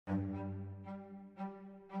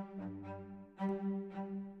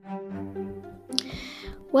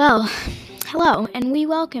Well, hello, and we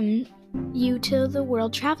welcome you to the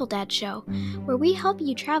World Travel Dad Show, where we help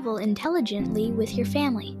you travel intelligently with your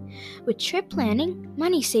family, with trip planning,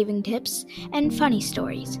 money-saving tips, and funny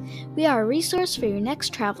stories. We are a resource for your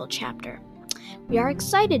next travel chapter. We are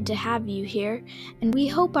excited to have you here, and we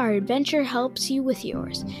hope our adventure helps you with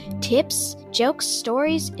yours. Tips, jokes,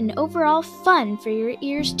 stories, and overall fun for your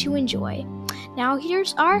ears to enjoy. Now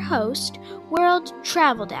here's our host, World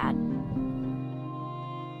Travel Dad.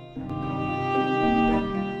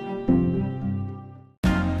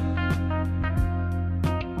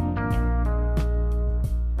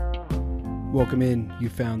 Welcome in. You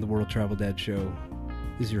found the World Travel Dad Show.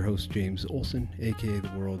 This is your host, James Olson, aka the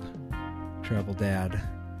World Travel Dad.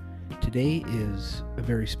 Today is a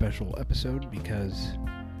very special episode because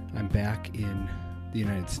I'm back in the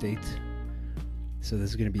United States. So this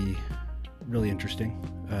is going to be really interesting.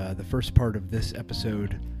 The first part of this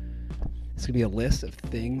episode is going to be a list of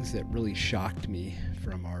things that really shocked me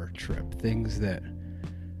from our trip. Things that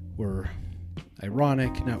were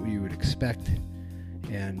ironic, not what you would expect.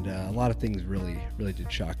 And a lot of things really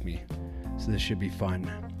did shock me. So this should be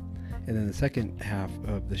fun. And then the second half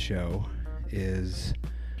of the show is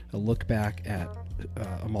a look back at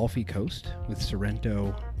Amalfi Coast with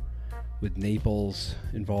Sorrento, with Naples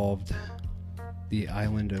involved, the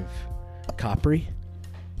island of Capri.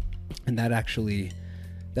 And that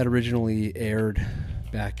originally aired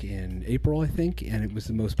back in April, I think, and it was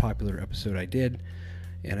the most popular episode I did.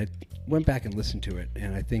 And I went back and listened to it,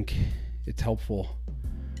 and I think it's helpful.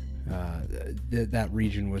 That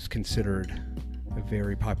region was considered a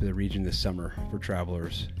very popular region this summer for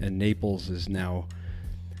travelers, and Naples is now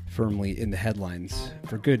firmly in the headlines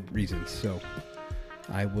for good reasons. So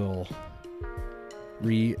I will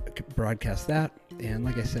rebroadcast that. And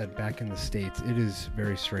like I said, back in the States, it is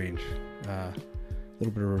very strange. A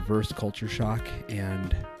little bit of reverse culture shock,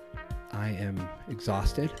 and I am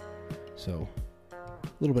exhausted. So a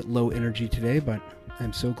little bit low energy today, but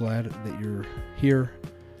I'm so glad that you're here.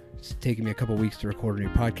 It's taken me a couple weeks to record a new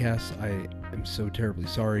podcast. I am so terribly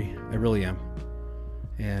sorry. I really am.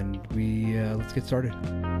 And let's get started.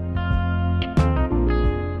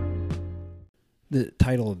 The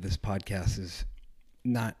title of this podcast is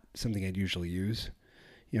not something I'd usually use.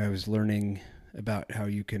 I was learning about how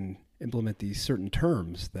you can implement these certain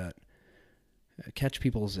terms that catch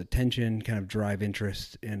people's attention, kind of drive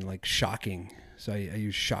interest, and like shocking. So I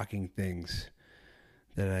use shocking things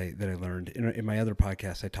that I learned. In my other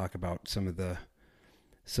podcast, I talk about some of the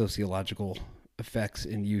sociological effects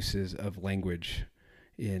and uses of language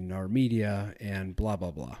in our media and blah,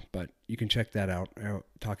 blah, blah. But you can check that out. I'll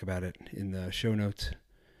talk about it in the show notes.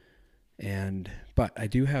 But I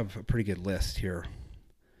do have a pretty good list here.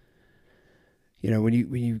 When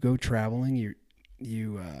you go traveling,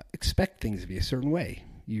 you expect things to be a certain way.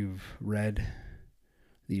 You've read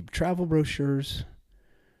the travel brochures,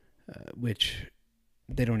 which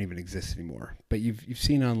they don't even exist anymore. But you've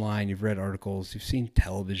seen online, you've read articles, you've seen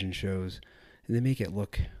television shows, and they make it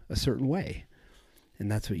look a certain way.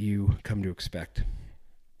 And that's what you come to expect.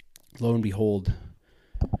 Lo and behold,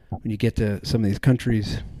 when you get to some of these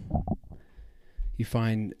countries, you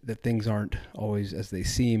find that things aren't always as they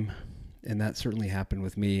seem. And that certainly happened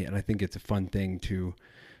with me. And I think it's a fun thing to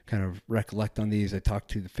kind of recollect on these. I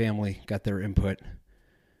talked to the family, got their input.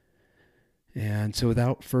 And so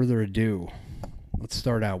without further ado, let's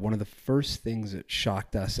start out. One of the first things that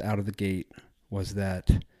shocked us out of the gate was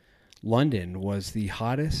that London was the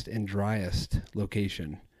hottest and driest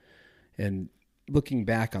location. And looking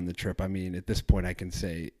back on the trip, at this point I can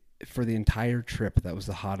say for the entire trip, that was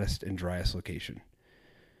the hottest and driest location.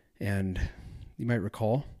 And you might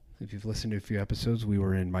recall, if you've listened to a few episodes, we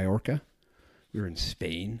were in Mallorca. We were in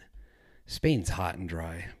Spain. Spain's hot and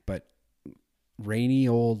dry, but rainy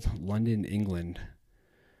old London, England,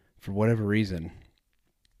 for whatever reason,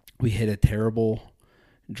 we hit a terrible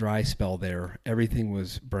dry spell there. Everything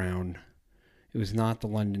was brown. It was not the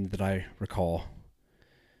London that I recall.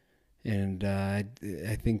 And I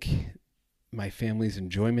think my family's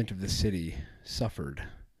enjoyment of the city suffered,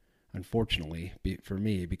 unfortunately, for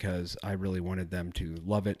me, because I really wanted them to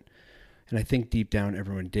love it. And I think deep down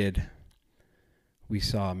everyone did. We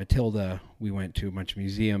saw Matilda. We went to a bunch of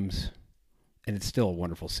museums. And it's still a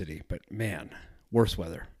wonderful city. But man, worse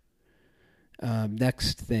weather.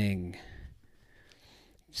 Next thing.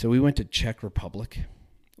 So we went to Czech Republic,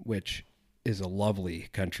 which is a lovely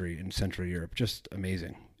country in Central Europe, just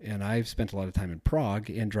amazing. And I've spent a lot of time in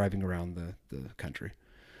Prague and driving around the country.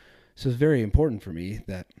 So it's very important for me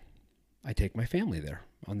that I take my family there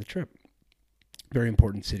on the trip. Very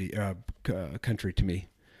important country to me.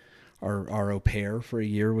 Our au pair for a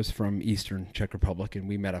year was from Eastern Czech Republic, and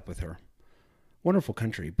we met up with her. Wonderful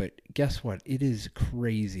country, but guess what? It is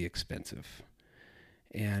crazy expensive.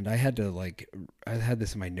 And I had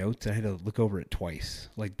this in my notes. I had to look over it twice.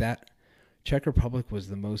 Like that, Czech Republic was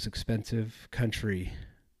the most expensive country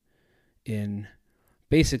in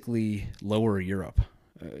basically lower Europe.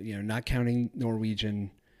 Not counting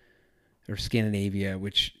Norwegian or Scandinavia,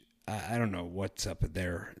 which I don't know what's up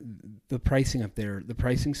there. The pricing up there, the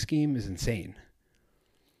pricing scheme is insane.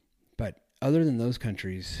 But other than those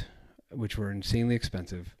countries, which were insanely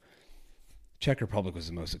expensive, Czech Republic was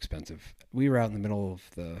the most expensive. We were out in the middle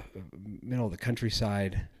of the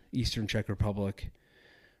countryside, Eastern Czech Republic,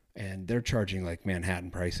 and they're charging like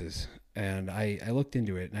Manhattan prices. And I looked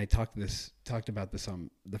into it, and I talked about this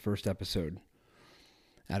on the first episode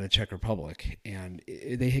out of Czech Republic, and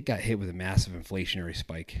they got hit with a massive inflationary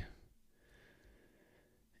spike.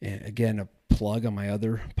 And again, a plug on my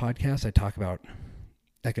other podcast, I talk about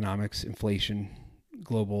economics, inflation,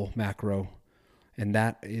 global, macro, and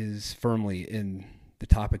that is firmly in the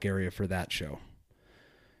topic area for that show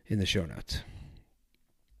in the show notes.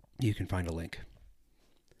 You can find a link.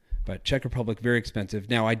 But Czech Republic, very expensive.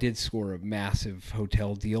 Now, I did score a massive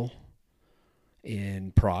hotel deal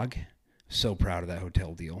in Prague. So proud of that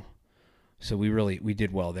hotel deal. So we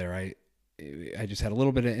did well there. I just had a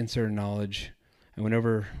little bit of insider knowledge. I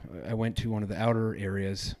went to one of the outer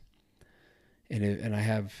areas, and I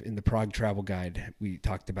have in the Prague travel guide, we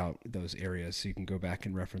talked about those areas, so you can go back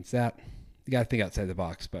and reference that. You got to think outside the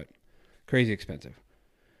box, but crazy expensive.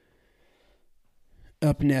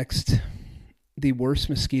 Up next, the worst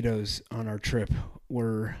mosquitoes on our trip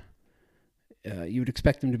were, you would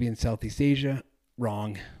expect them to be in Southeast Asia.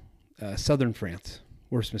 Wrong. Southern France,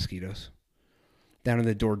 worst mosquitoes. Down in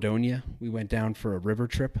the Dordogne, we went down for a river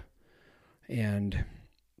trip, and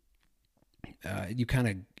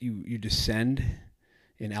you descend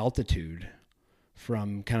in altitude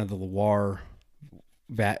from kind of the Loire,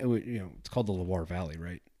 it's called the Loire Valley,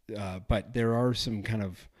 right? But there are some kind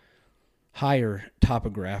of higher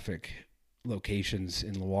topographic locations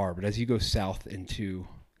in Loire. But as you go south into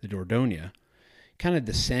the Dordogne, kind of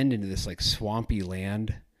descend into this like swampy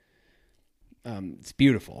land. It's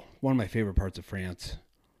beautiful. One of my favorite parts of France.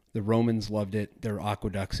 The Romans loved it. There are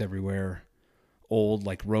aqueducts everywhere. Old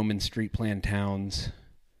like Roman street plan towns.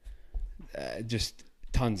 Just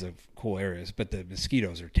tons of cool areas. But the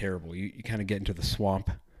mosquitoes are terrible. You kind of get into the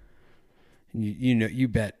swamp. And you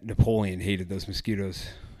bet Napoleon hated those mosquitoes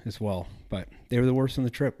as well. But they were the worst on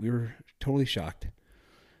the trip. We were totally shocked.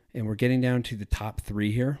 And we're getting down to the top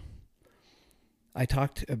 3 here. I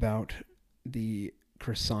talked about the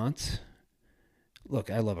croissants.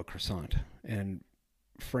 Look, I love a croissant, and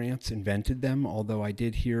France invented them, although I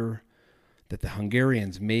did hear that the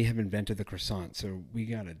Hungarians may have invented the croissant, so we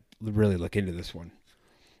got to really look into this one.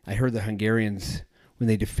 I heard the Hungarians, when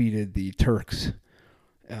they defeated the Turks,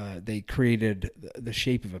 they created the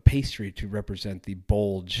shape of a pastry to represent the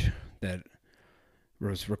bulge that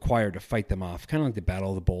was required to fight them off, kind of like the Battle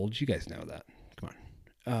of the Bulge. You guys know that. Come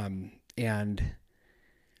on. And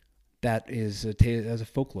that is as a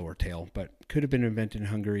folklore tale, but could have been invented in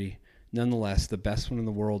Hungary. Nonetheless, the best one in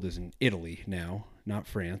the world is in Italy now, not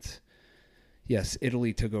France. Yes,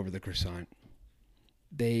 Italy took over the croissant.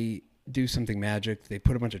 They do something magic. They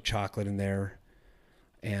put a bunch of chocolate in there,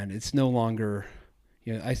 and it's no longer,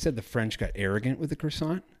 I said the French got arrogant with the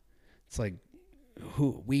croissant. It's like,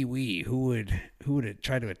 who would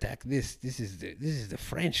try to attack this? This is the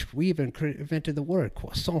French. We even invented the word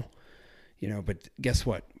croissant. But guess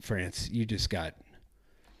what, France? You just got,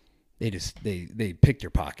 they picked your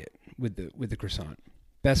pocket with the croissant.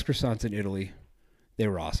 Best croissants in Italy. They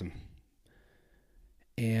were awesome.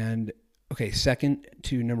 And okay, second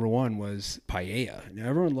to number 1 was paella. Now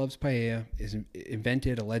everyone loves paella. Is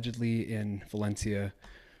invented allegedly in Valencia.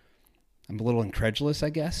 I'm a little incredulous, I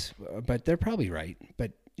guess, but they're probably right.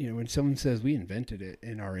 But when someone says we invented it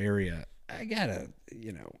in our area, I gotta,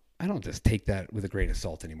 I don't just take that with a grain of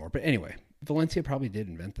salt anymore. But anyway, Valencia probably did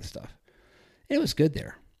invent the stuff. It was good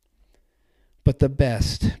there. But the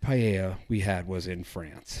best paella we had was in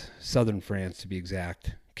France, southern France to be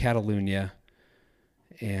exact, Catalonia,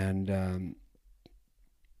 and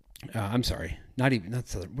I'm sorry, not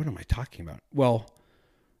southern. What am I talking about? Well,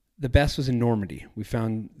 the best was in Normandy. We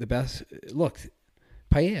found the best. Look,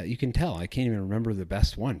 paella, you can tell. I can't even remember the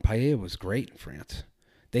best one. Paella was great in France.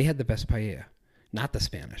 They had the best paella, not the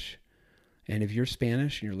Spanish. And if you're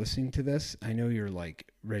Spanish and you're listening to this, I know you're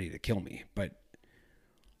like ready to kill me, but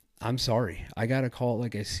I'm sorry. I got to call it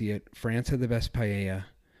like I see it. France had the best paella.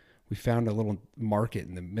 We found a little market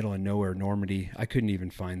in the middle of nowhere, Normandy. I couldn't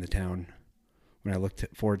even find the town. when I looked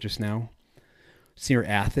for it just now. It's near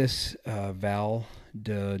Athos, Val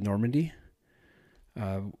de Normandy,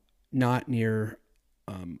 not near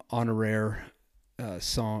Honoraire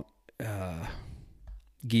Saint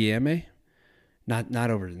Guillaume,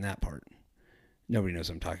 not over in that part. Nobody knows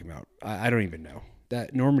what I'm talking about. I don't even know.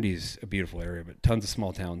 That Normandy's a beautiful area, but tons of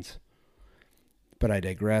small towns. But I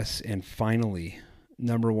digress. And finally,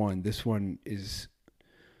 number one, this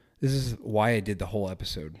is why I did the whole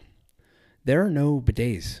episode. There are no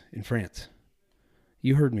bidets in France.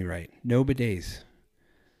 You heard me right. No bidets.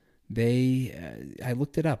 I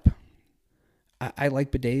looked it up. I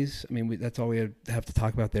like bidets. I mean, that's all we have to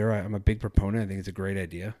talk about there. I'm a big proponent. I think it's a great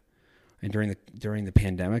idea. And during the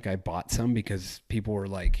pandemic, I bought some because people were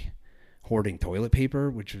like hoarding toilet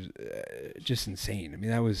paper, which was just insane. I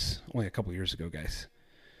mean, that was only a couple years ago, guys.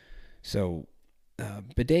 So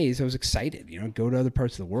bidets, I was excited. Go to other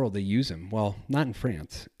parts of the world, they use them. Well, not in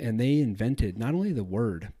France. And they invented not only the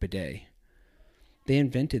word bidet, they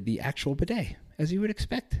invented the actual bidet, as you would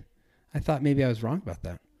expect. I thought maybe I was wrong about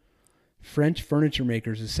that. French furniture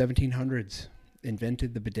makers in the 1700s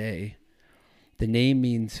invented the bidet. The name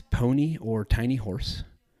means pony or tiny horse.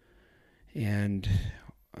 And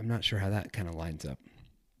I'm not sure how that kind of lines up.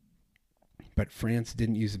 But France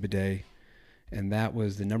didn't use the bidet. And that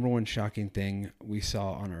was the number one shocking thing we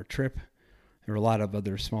saw on our trip. There were a lot of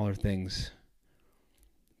other smaller things.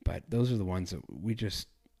 But those are the ones that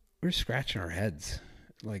we're scratching our heads.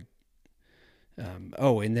 Like,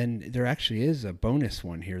 and then there actually is a bonus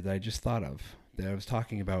one here that I just thought of that I was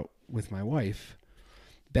talking about with my wife.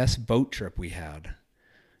 Best boat trip we had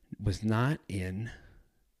was not in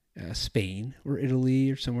Spain or Italy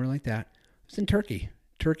or somewhere like that. It was in Turkey.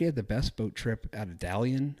 Turkey had the best boat trip out of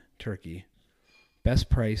Dalian, Turkey. Best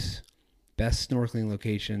price, best snorkeling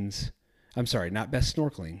locations. I'm sorry, not best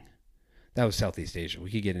snorkeling. That was Southeast Asia.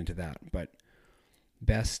 We could get into that. But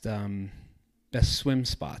best swim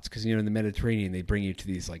spots. Because, in the Mediterranean, they bring you to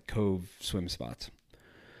these like cove swim spots.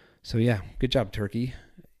 So, yeah, good job, Turkey.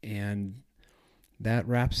 And that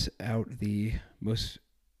wraps out the most,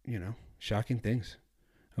 shocking things.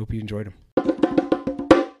 Hope you enjoyed them.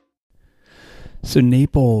 So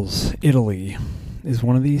Naples, Italy, is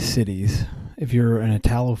one of these cities. If you're an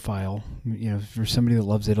Italophile, if you're somebody that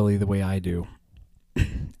loves Italy the way I do,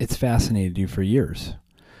 it's fascinated you for years.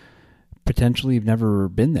 Potentially you've never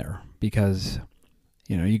been there because,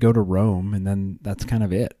 you go to Rome and then that's kind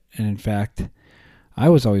of it. And in fact, I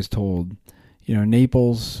was always told,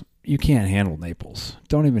 Naples, you can't handle Naples.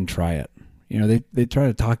 Don't even try it. They try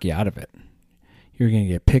to talk you out of it. You're going to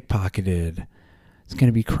get pickpocketed. It's going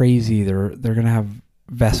to be crazy. They're going to have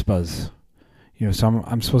Vespas. So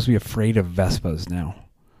I'm supposed to be afraid of Vespas now.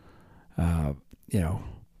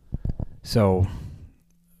 So,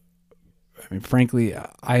 I mean, frankly,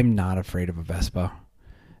 I'm not afraid of a Vespa,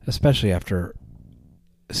 especially after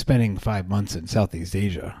spending 5 months in Southeast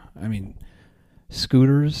Asia. I mean,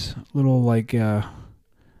 scooters, little like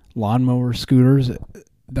lawnmower scooters,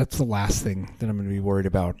 that's the last thing that I'm going to be worried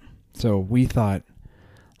about. So we thought,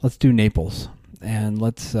 let's do Naples and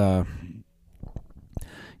let's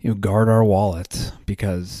guard our wallets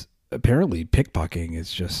because apparently pickpocketing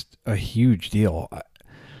is just a huge deal.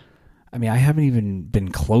 I mean, I haven't even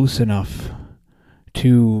been close enough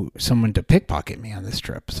to someone to pickpocket me on this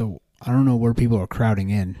trip. So I don't know where people are crowding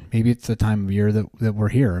in. Maybe it's the time of year that we're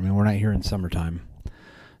here. I mean, we're not here in summertime.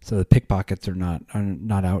 So the pickpockets are not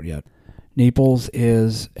out yet. Naples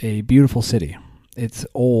is a beautiful city. It's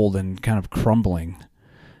old and kind of crumbling.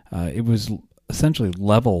 It was essentially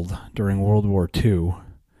leveled during World War II.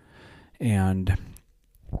 And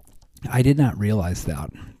I did not realize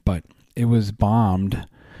that, but it was bombed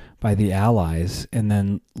by the Allies. And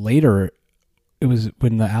then later, it was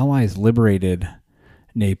when the Allies liberated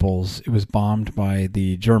Naples, it was bombed by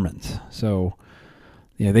the Germans. So,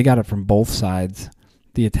 they got it from both sides.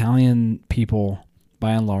 The Italian people,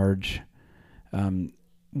 by and large,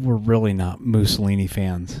 were really not Mussolini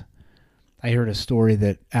fans. I heard a story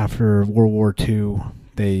that after World War II,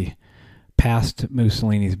 they passed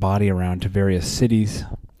Mussolini's body around to various cities,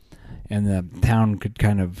 and the town could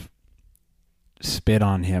kind of spit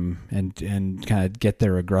on him and kind of get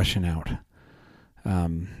their aggression out.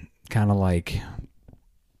 Kind of like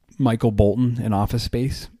Michael Bolton in Office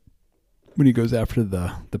Space when he goes after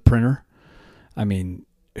the printer. I mean,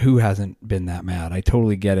 who hasn't been that mad? I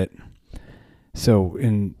totally get it. So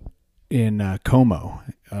in Como,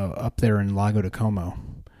 up there in Lago de Como,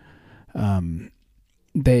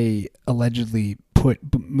 they allegedly put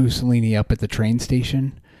Mussolini up at the train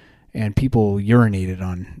station, and people urinated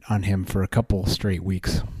on him for a couple straight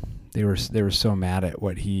weeks. They were so mad at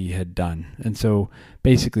what he had done. And so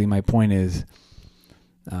basically my point is,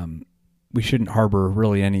 we shouldn't harbor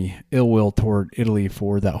really any ill will toward Italy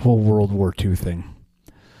for that whole World War II thing.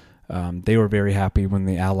 They were very happy when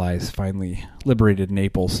the Allies finally liberated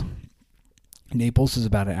Naples. Naples is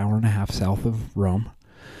about an hour and a half south of Rome.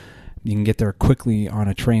 You can get there quickly on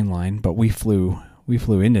a train line, but we flew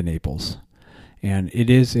into Naples. And it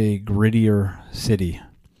is a grittier city.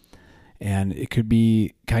 And it could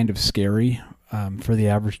be kind of scary for the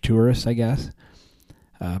average tourist, I guess.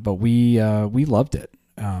 But we loved it.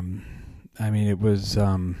 It was...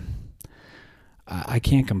 I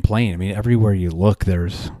can't complain. I mean, everywhere you look,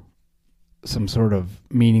 there's some sort of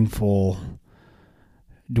meaningful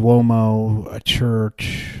Duomo, a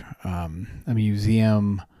church, a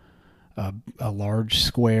museum, a large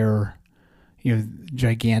square,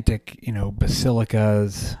 gigantic,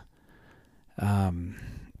 basilicas.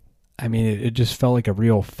 It just felt like a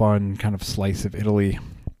real fun kind of slice of Italy.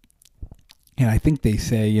 And I think they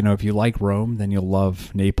say, if you like Rome, then you'll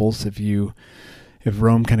love Naples. If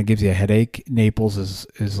Rome kind of gives you a headache, Naples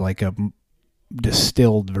is like a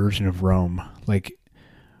distilled version of Rome, like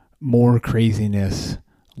more craziness,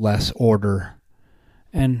 less order.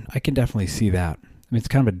 And I can definitely see that. It's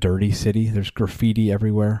kind of a dirty city. There's graffiti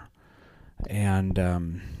everywhere.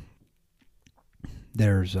 And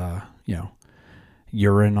there's,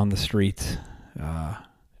 urine on the streets,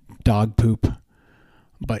 dog poop.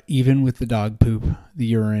 But even with the dog poop, the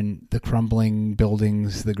urine, the crumbling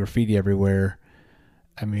buildings, the graffiti everywhere,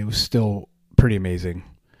 it was still pretty amazing.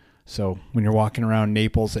 So when you're walking around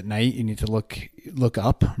Naples at night, you need to look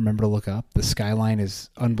up. Remember to look up. The skyline is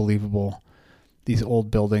unbelievable. These old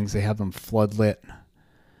buildings, they have them floodlit.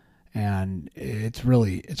 And it's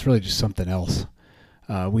really just something else.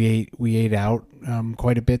 We ate out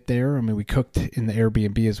quite a bit there. We cooked in the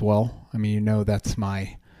Airbnb as well.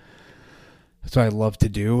 That's what I love to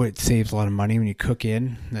do. It saves a lot of money when you cook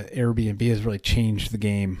in. The Airbnb has really changed the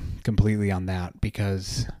game completely on that,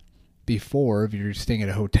 because before, if you're staying at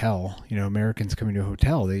a hotel, Americans coming to a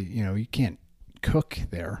hotel, they, you can't cook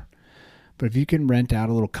there. But if you can rent out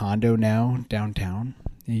a little condo now downtown,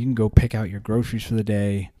 you can go pick out your groceries for the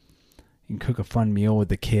day. You can cook a fun meal with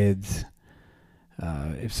the kids.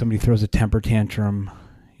 If somebody throws a temper tantrum,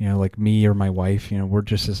 like me or my wife, we're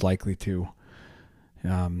just as likely to.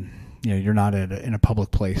 You're not in a public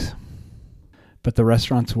place. But the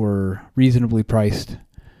restaurants were reasonably priced.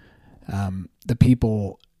 The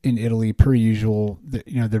people in Italy, per usual,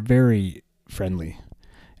 they're very friendly.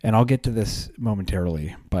 And I'll get to this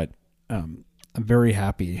momentarily, but I'm very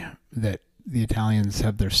happy that the Italians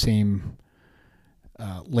have their same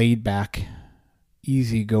laid-back,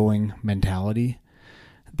 easygoing mentality.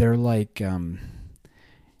 They're like, if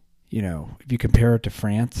you compare it to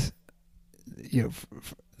France, the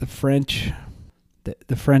French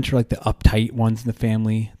are like the uptight ones in the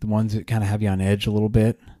family, the ones that kind of have you on edge a little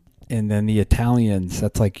bit. And then the Italians,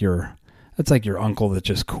 that's like your uncle that's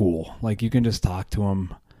just cool. Like, you can just talk to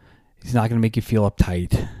him. He's not going to make you feel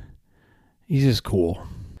uptight. He's just cool.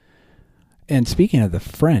 And speaking of the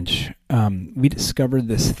French, we discovered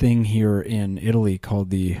this thing here in Italy called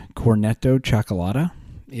the Cornetto Cioccolata.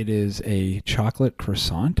 It is a chocolate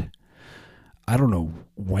croissant. I don't know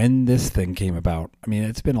when this thing came about.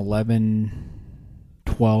 It's been 11,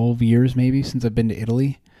 12 years maybe since I've been to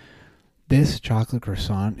Italy. This chocolate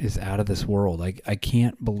croissant is out of this world. I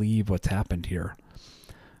can't believe what's happened here.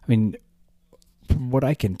 From what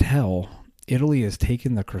I can tell, Italy has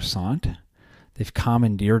taken the croissant. They've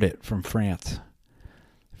commandeered it from France.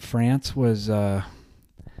 France was,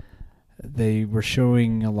 they were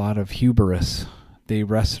showing a lot of hubris. They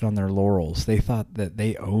rested on their laurels. They thought that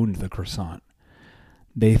they owned the croissant.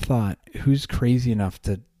 They thought, who's crazy enough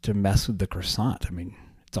to mess with the croissant?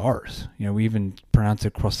 It's ours. We even pronounce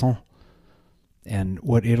it croissant. And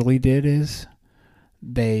what Italy did is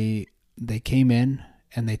they came in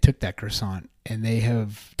and they took that croissant and they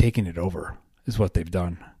have taken it over, is what they've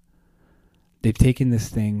done. They've taken this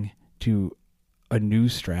thing to a new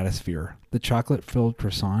stratosphere. The chocolate-filled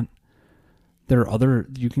croissant,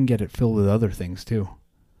 you can get it filled with other things too.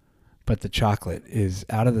 But the chocolate is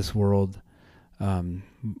out of this world.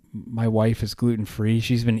 My wife is gluten-free.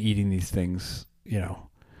 She's been eating these things,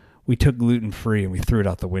 We took gluten-free and we threw it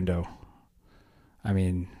out the window. I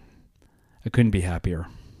couldn't be happier.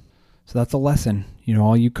 So that's a lesson.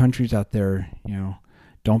 All you countries out there,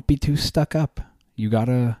 don't be too stuck up. You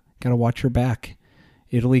gotta watch your back.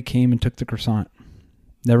 Italy came and took the croissant.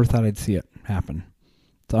 Never thought I'd see it happen.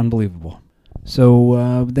 It's unbelievable.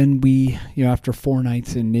 So then we, after 4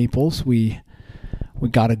 nights in Naples, we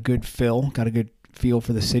got a good feel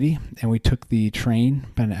for the city, and we took the train,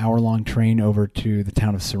 about an hour-long train, over to the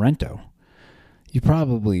town of Sorrento. You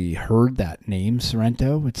probably heard that name,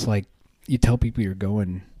 Sorrento. It's like you tell people you're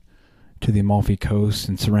going to the Amalfi Coast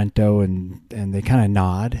and Sorrento, and they kind of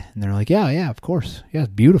nod, and they're like, yeah, of course. Yeah,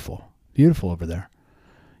 it's beautiful over there.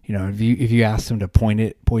 You know, if you ask them to point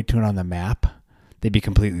to it on the map, they'd be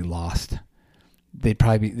completely lost. They'd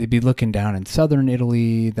be looking down in southern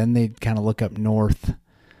Italy, then they'd kind of look up north.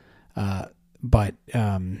 But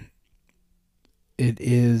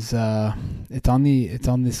it's on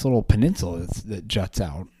this little peninsula that juts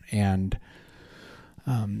out, and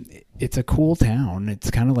it's a cool town.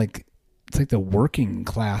 It's like the working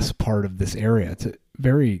class part of this area. It's a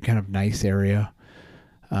very kind of nice area.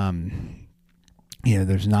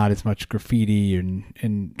 There's not as much graffiti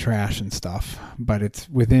and trash and stuff, but it's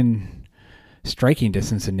within striking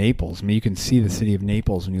distance of Naples. I mean, you can see the city of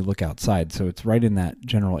Naples when you look outside, so it's right in that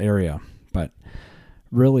general area. But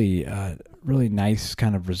really, really nice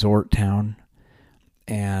kind of resort town,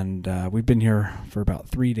 and we've been here for about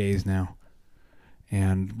 3 days now,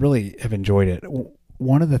 and really have enjoyed it.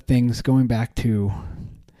 One of the things, going back to,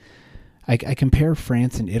 I compare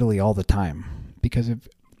France and Italy all the time, because if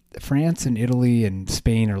France and Italy and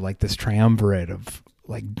Spain are like this triumvirate of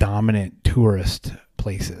like dominant tourist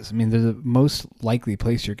places. I mean, they're the most likely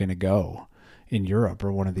place you're going to go in Europe,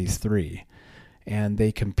 or one of these three, and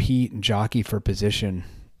they compete and jockey for position.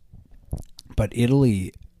 But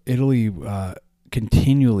Italy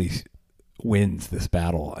continually wins this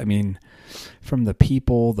battle. I mean, from the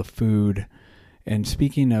people, the food. And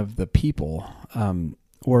speaking of the people,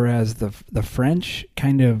 whereas the French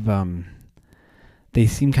kind of, they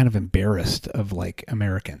seem kind of embarrassed of like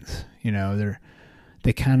Americans. You know, they're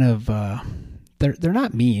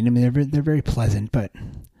not mean. I mean, they're very pleasant, but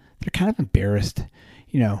they're kind of embarrassed.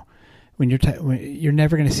 You know, when you're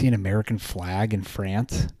never going to see an American flag in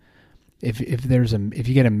France. If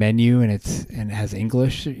you get a menu and it has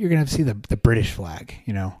English, you're going to see the British flag.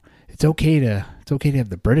 You know. It's okay to have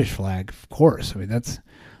the British flag, of course. I mean, that's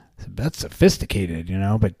sophisticated, you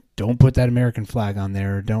know, but don't put that American flag on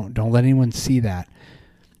there. Don't let anyone see that.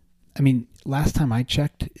 I mean, last time I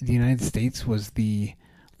checked, the United States was the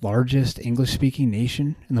largest English-speaking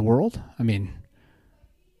nation in the world. I mean,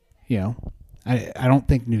 you know, I don't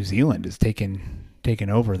think New Zealand has taken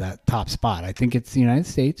over that top spot. I think it's the United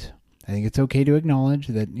States. I think it's okay to acknowledge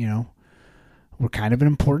that, you know, we're kind of an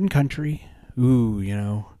important country. Ooh, you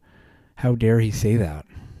know, how dare he say that?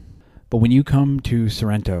 But when you come to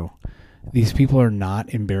Sorrento, these people are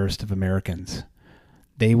not embarrassed of Americans.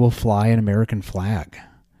 They will fly an American flag.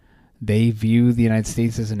 They view the United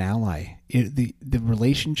States as an ally. The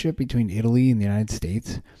relationship between Italy and the United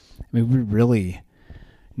States, I mean, we really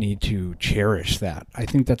need to cherish that. I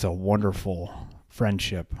think that's a wonderful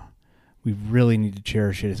friendship. We really need to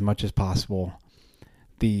cherish it as much as possible.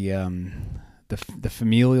 The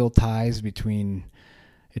familial ties between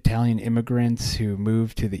Italian immigrants who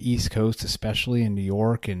moved to the East Coast, especially in New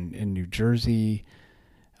York and in New Jersey,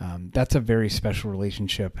 that's a very special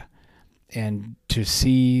relationship. And to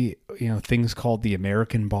see, you know, things called the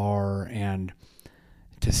American Bar, and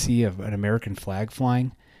to see an American flag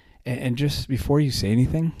flying, and just before you say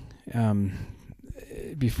anything,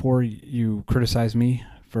 before you criticize me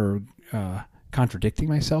for contradicting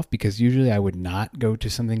myself, because usually I would not go to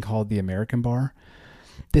something called the American Bar.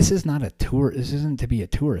 This is not a tour. This isn't to be a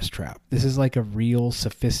tourist trap. This is like a real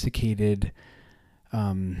sophisticated,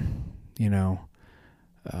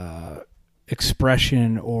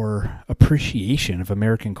 expression or appreciation of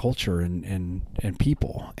American culture and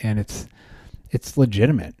people. And it's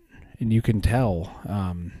legitimate. And you can tell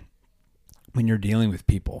when you're dealing with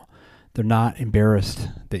people. They're not embarrassed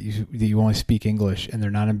that you only speak English, and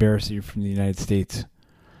they're not embarrassed that you're from the United States.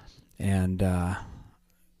 And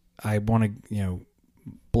I want to, you know,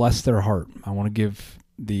 bless their heart. I want to give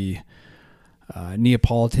the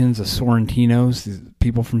Neapolitans, the Sorrentinos, the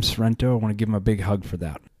people from Sorrento, I want to give them a big hug for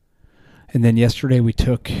that. And then yesterday we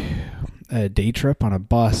took a day trip on a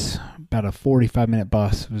bus, about a 45-minute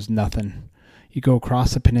bus. It was nothing. You go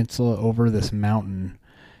across the peninsula over this mountain,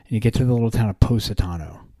 and you get to the little town of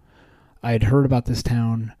Positano. I had heard about this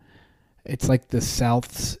town. It's like the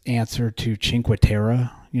South's answer to Cinque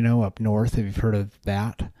Terre, you know, up north, if you've heard of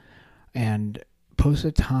that. And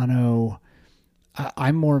Positano,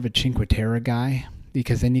 I'm more of a Cinque Terre guy,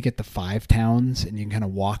 because then you get the 5 towns and you can kind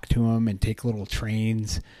of walk to them and take little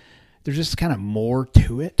trains. There's just kind of more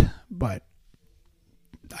to it, but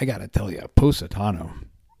I got to tell you, Positano,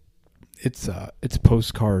 it's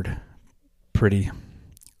postcard pretty,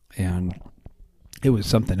 and it was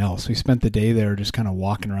something else. We spent the day there just kind of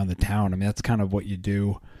walking around the town. I mean, that's kind of what you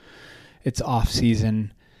do. It's off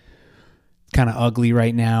season. kind of ugly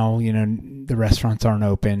right now. You know, the restaurants aren't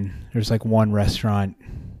open. There's like one restaurant,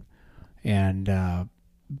 and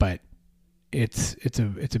but it's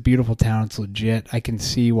a beautiful town. It's legit. I can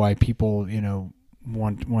see why people, you know,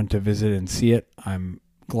 want to visit and see it. I'm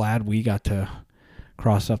glad we got to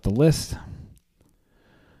cross off the list.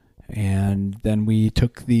 And then we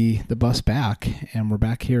took the bus back, and we're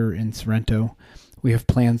back here in Sorrento. We have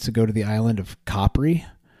plans to go to the island of Capri.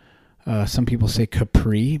 Some people say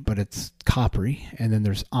Capri, but it's Capri. And then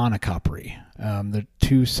there's Anna Capri. There are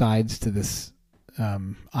two sides to this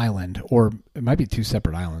island, or it might be two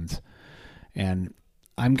separate islands. And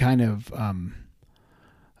I'm kind of,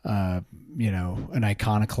 you know, an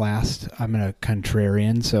iconoclast. I'm a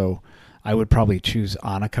contrarian, so I would probably choose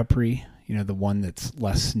Anna Capri, you know, the one that's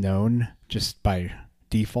less known just by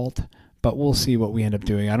default. But we'll see what we end up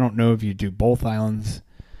doing. I don't know if you do both islands.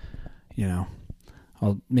 You know,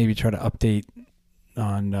 I'll maybe try to update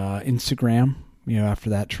on Instagram, you know, after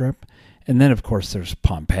that trip. And then, of course, there's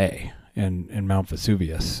Pompeii and Mount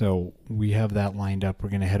Vesuvius. So we have that lined up. We're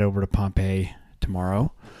going to head over to Pompeii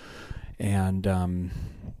tomorrow. And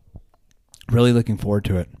really looking forward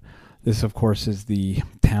to it. This, of course, is the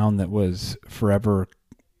town that was forever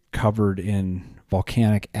covered in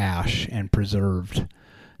volcanic ash and preserved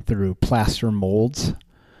through plaster molds.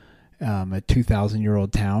 A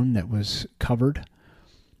 2,000-year-old town that was covered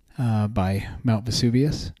by Mount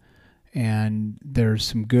Vesuvius. And there's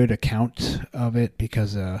some good accounts of it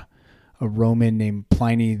because a Roman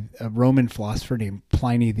philosopher named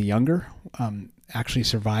Pliny the Younger actually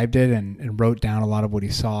survived it and wrote down a lot of what he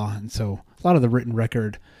saw. And so a lot of the written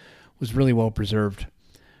record was really well preserved.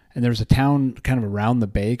 And there's a town kind of around the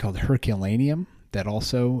bay called Herculaneum that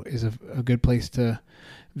also is a good place to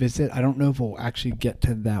visit. I don't know if we'll actually get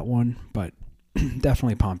to that one, but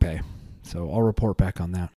definitely Pompeii. So I'll report back on that.